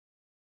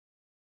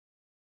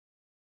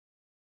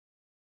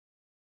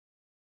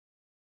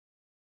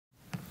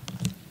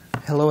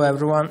Hello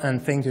everyone,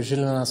 and thank you,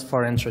 Žilvinas,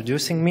 for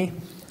introducing me.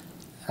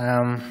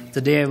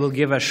 Today I will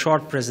give a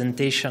short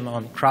presentation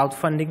on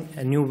crowdfunding,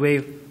 a new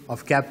wave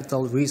of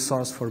capital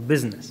resource for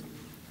business.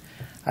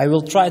 I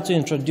will try to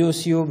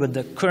introduce you with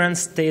the current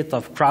state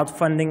of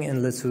crowdfunding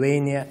in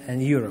Lithuania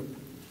and Europe.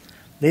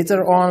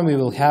 Later on, we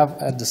will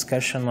have a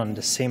discussion on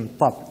the same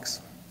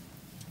topics.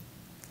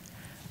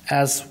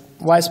 As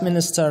Vice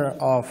Minister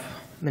of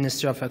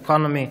Ministry of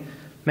Economy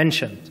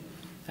mentioned,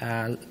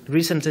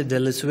 recently the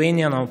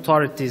Lithuanian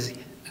authorities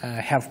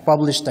have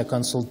published a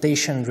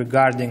consultation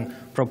regarding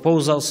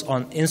proposals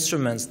on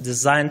instruments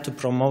designed to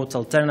promote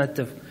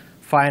alternative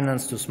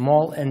finance to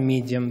small and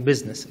medium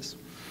businesses.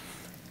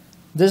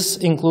 This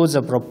includes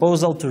a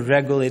proposal to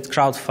regulate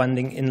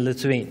crowdfunding in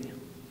Lithuania.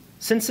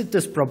 Since it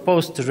is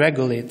proposed to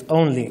regulate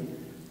only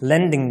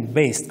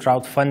lending-based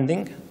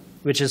crowdfunding,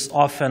 which is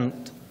often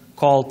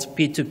called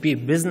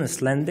P2P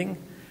business lending,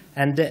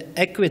 and the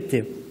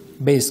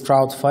equity-based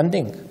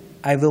crowdfunding,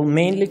 I will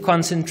mainly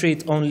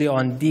concentrate only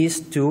on these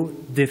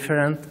two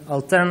different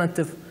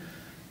alternative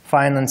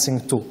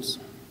financing tools.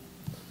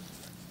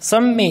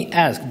 Some may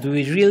ask, do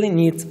we really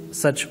need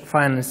such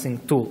financing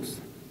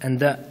tools? And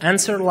the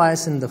answer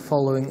lies in the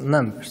following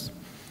numbers.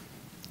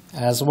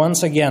 As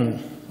once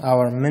again,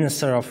 our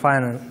Minister of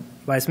Finance,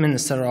 Vice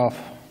Minister of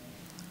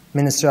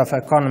Ministry of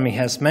Economy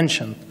has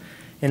mentioned,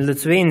 in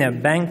Lithuania,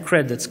 bank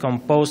credits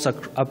compose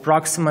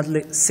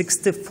approximately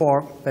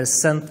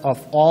 64%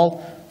 of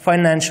all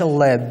financial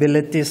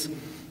liabilities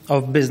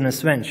of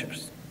business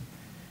ventures.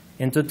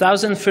 In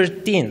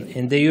 2013,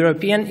 in the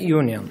European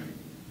Union,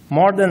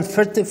 more than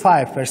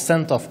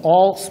 35% of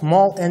all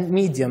small and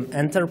medium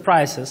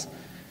enterprises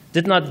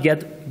did not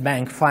get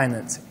bank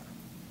financing.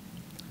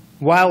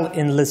 While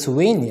in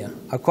Lithuania,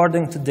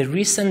 according to the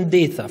recent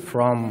data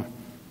from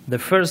the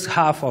first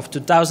half of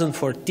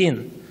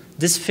 2014,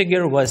 this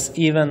figure was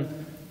even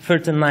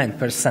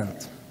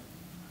 39%.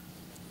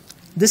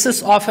 This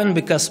is often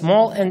because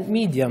small and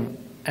medium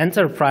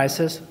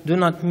enterprises do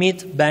not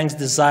meet banks'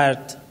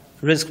 desired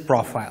risk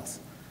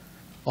profiles,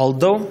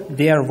 although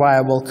they are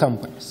viable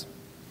companies.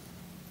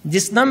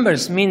 These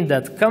numbers mean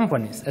that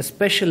companies,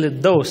 especially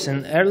those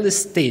in early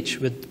stage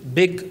with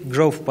big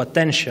growth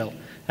potential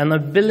and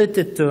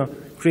ability to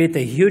create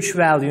a huge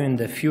value in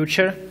the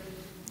future,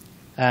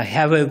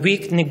 have a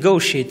weak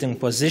negotiating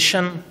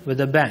position with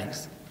the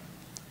banks,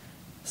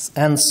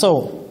 and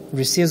so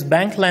receives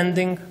bank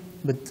lending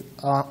but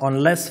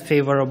on less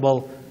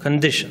favorable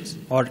conditions,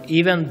 or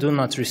even do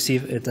not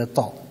receive it at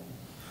all.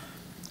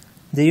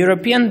 The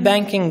European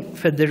Banking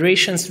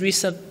Federation's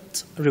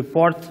recent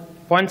report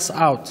points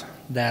out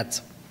that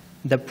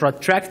the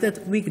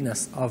protracted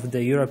weakness of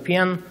the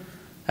European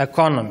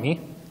economy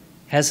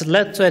has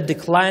led to a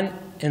decline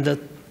in the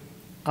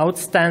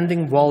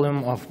outstanding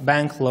volume of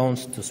bank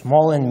loans to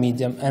small and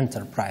medium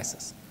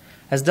enterprises.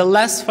 As the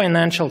last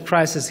financial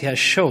crisis has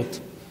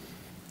showed,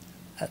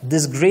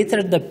 this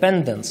greater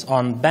dependence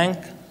on bank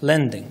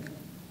lending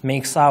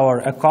makes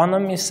our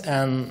economies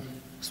and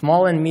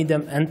small and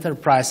medium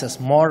enterprises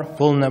more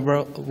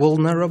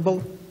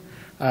vulnerable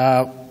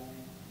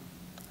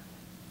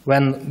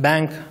when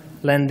bank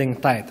lending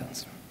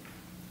tightens.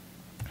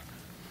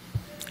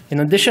 In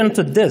addition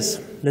to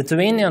this,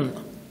 Lithuanian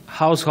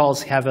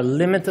households have a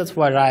limited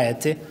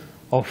variety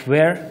of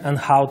where and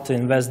how to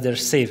invest their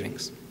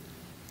savings.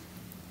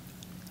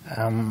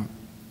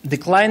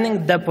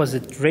 Declining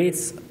deposit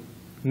rates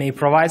may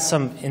provide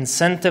some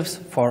incentives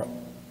for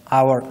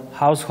our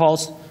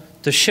households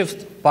to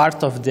shift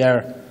part of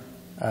their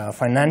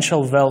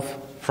financial wealth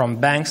from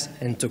banks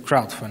into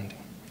crowdfunding.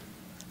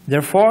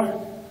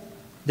 Therefore,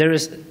 there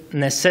is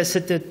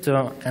necessity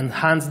to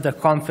enhance the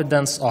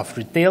confidence of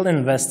retail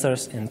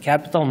investors in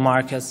capital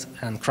markets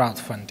and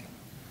crowdfunding.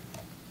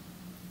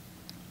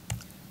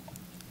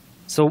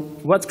 So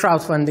what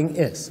crowdfunding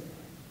is?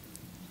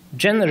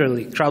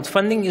 Generally,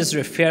 crowdfunding is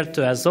referred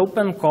to as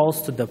open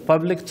calls to the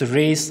public to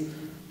raise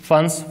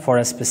funds for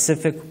a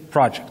specific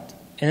project.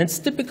 In its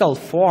typical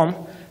form,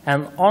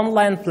 an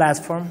online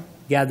platform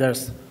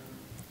gathers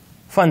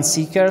fund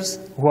seekers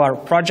who are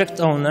project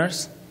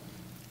owners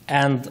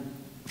and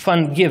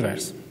fund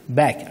givers,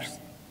 backers.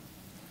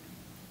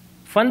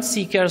 Fund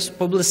seekers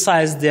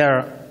publicize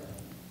their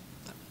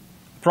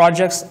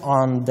projects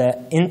on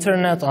the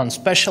internet on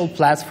special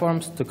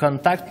platforms to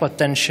contact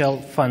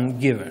potential fund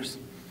givers.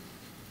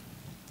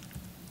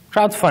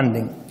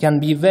 Crowdfunding can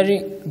be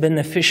very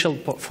beneficial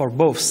for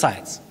both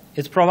sides.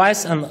 It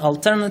provides an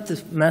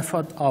alternative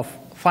method of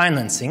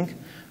financing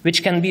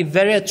which can be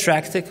very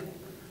attractive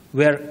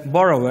where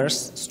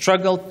borrowers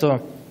struggle to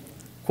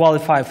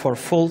qualify for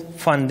full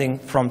funding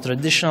from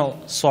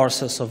traditional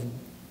sources of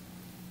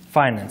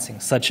financing,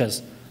 such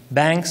as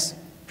banks,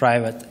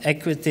 private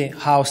equity,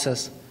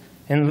 houses,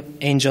 and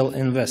angel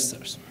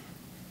investors.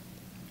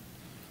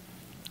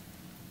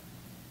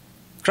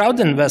 Crowd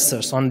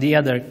investors, on the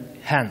other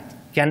hand,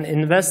 can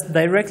invest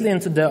directly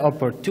into the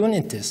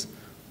opportunities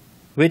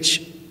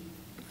which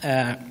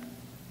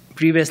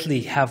previously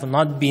have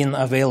not been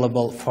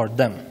available for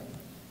them.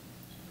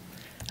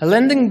 A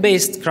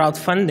lending-based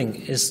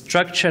crowdfunding is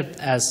structured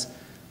as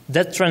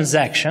debt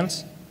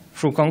transactions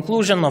through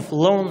conclusion of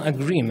loan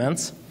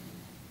agreements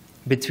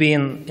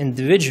between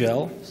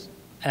individuals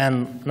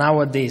and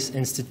nowadays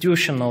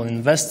institutional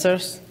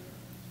investors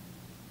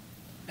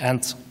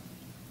and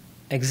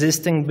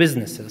existing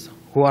businesses,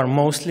 who are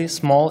mostly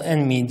small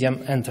and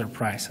medium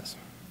enterprises.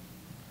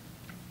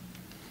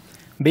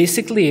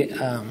 Basically,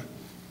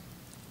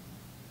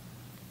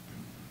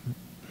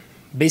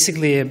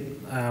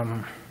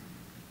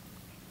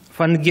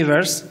 fund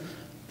givers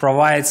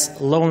provides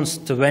loans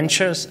to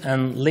ventures,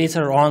 and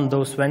later on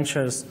those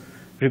ventures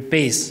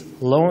repays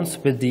loans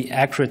with the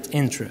accurate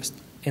interest.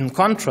 In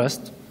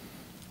contrast,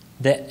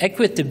 the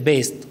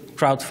equity-based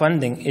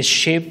crowdfunding is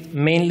shaped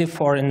mainly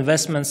for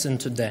investments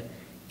into the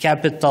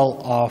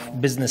capital of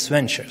business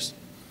ventures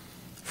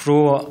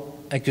through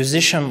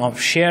acquisition of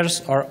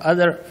shares or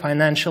other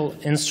financial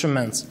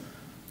instruments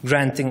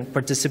granting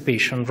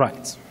participation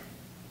rights.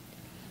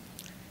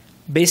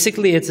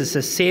 Basically, it is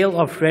a sale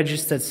of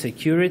registered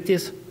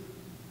securities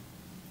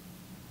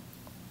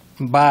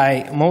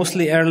by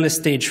mostly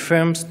early-stage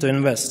firms to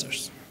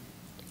investors.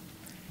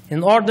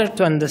 In order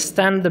to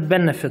understand the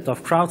benefit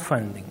of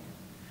crowdfunding,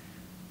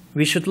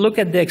 we should look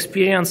at the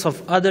experience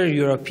of other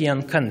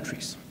European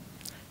countries.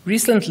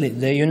 Recently,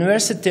 the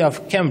University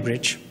of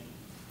Cambridge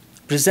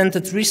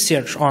presented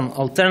research on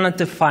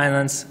alternative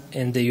finance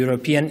in the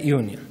European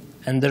Union,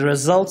 and the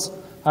results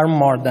are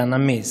more than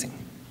amazing.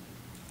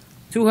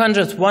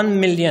 201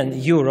 million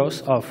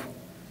euros of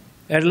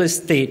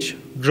early-stage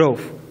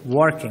growth,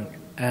 working,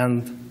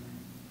 and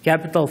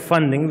capital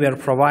funding were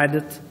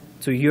provided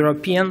to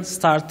European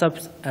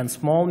startups and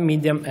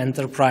small-medium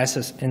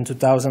enterprises in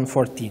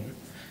 2014.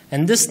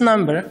 And this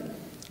number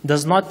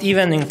does not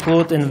even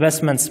include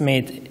investments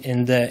made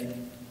in the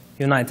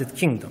United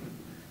Kingdom,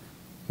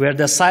 where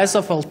the size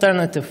of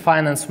alternative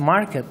finance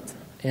market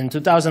in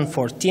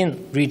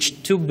 2014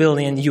 reached 2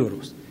 billion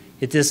euros.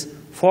 It is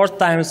 4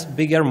 times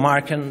bigger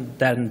market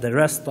than the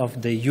rest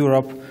of the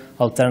Europe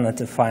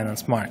alternative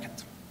finance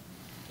market.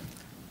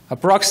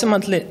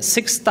 Approximately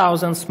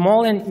 6,000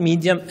 small and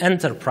medium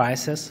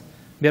enterprises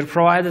were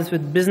provided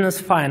with business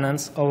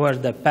finance over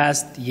the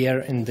past year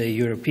in the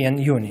European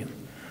Union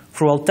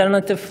through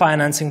alternative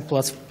financing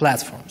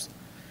platforms,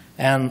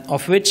 and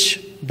of which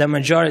the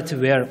majority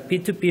were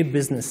P2P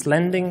business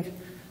lending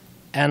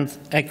and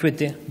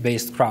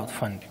equity-based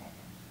crowdfunding.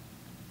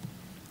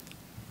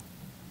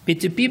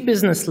 P2P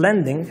business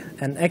lending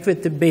and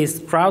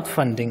equity-based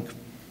crowdfunding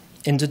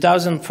in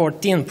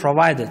 2014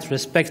 provided,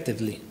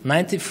 respectively,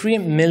 93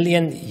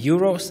 million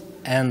euros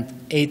and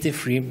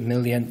 83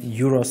 million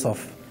euros of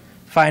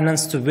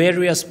finance to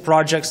various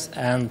projects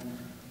and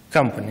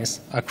companies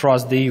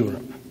across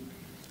Europe.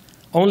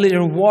 Only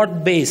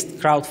reward-based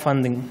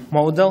crowdfunding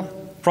model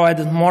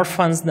provided more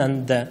funds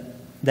than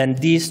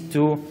these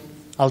two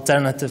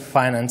alternative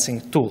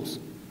financing tools,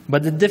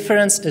 but the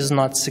difference is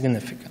not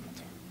significant.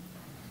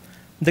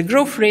 The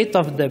growth rate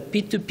of the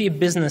P2P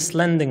business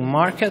lending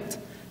market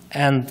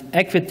and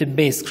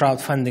equity-based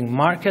crowdfunding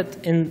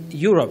market in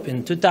Europe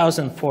in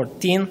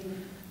 2014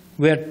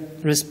 were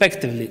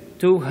respectively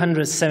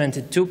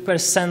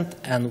 272%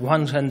 and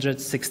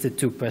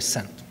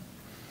 162%.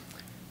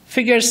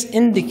 Figures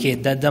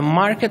indicate that the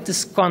market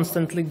is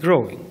constantly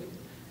growing.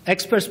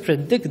 Experts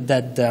predict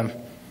that the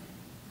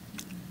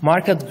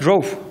market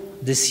growth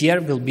this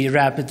year will be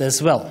rapid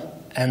as well,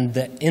 and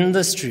the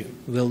industry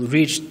will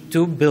reach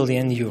 2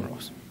 billion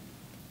euros.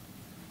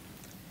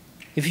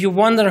 If you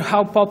wonder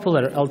how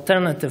popular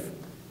alternative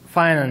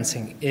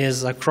financing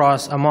is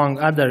among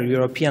other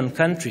European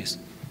countries,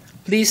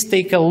 please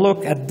take a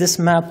look at this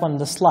map on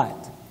the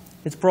slide.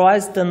 It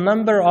provides the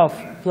number of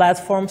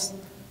platforms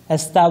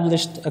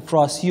established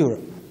across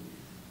Europe.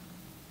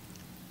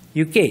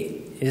 UK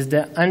is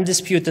the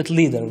undisputed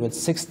leader with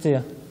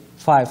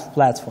 65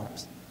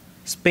 platforms.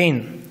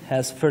 Spain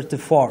has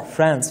 34,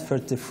 France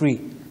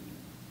 33.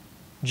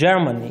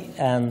 Germany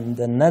and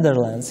the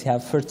Netherlands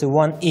have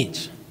 31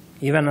 each.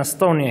 Even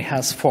Estonia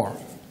has 4.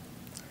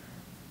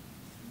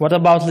 What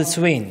about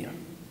Lithuania?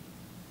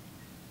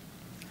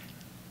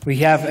 We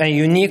have a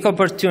unique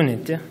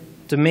opportunity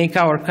to make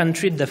our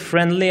country the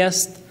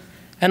friendliest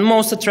and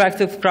most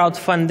attractive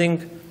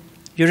crowdfunding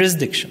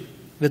jurisdiction.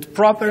 With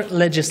proper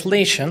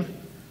legislation,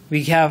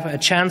 we have a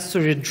chance to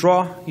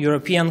redraw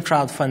European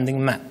crowdfunding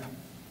map.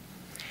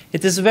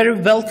 It is very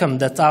welcome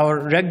that our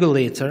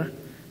regulator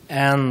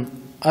and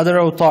other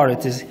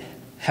authorities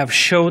have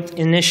showed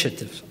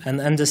initiative and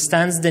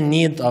understands the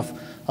need of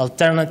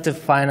alternative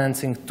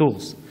financing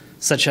tools,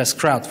 such as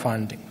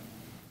crowdfunding.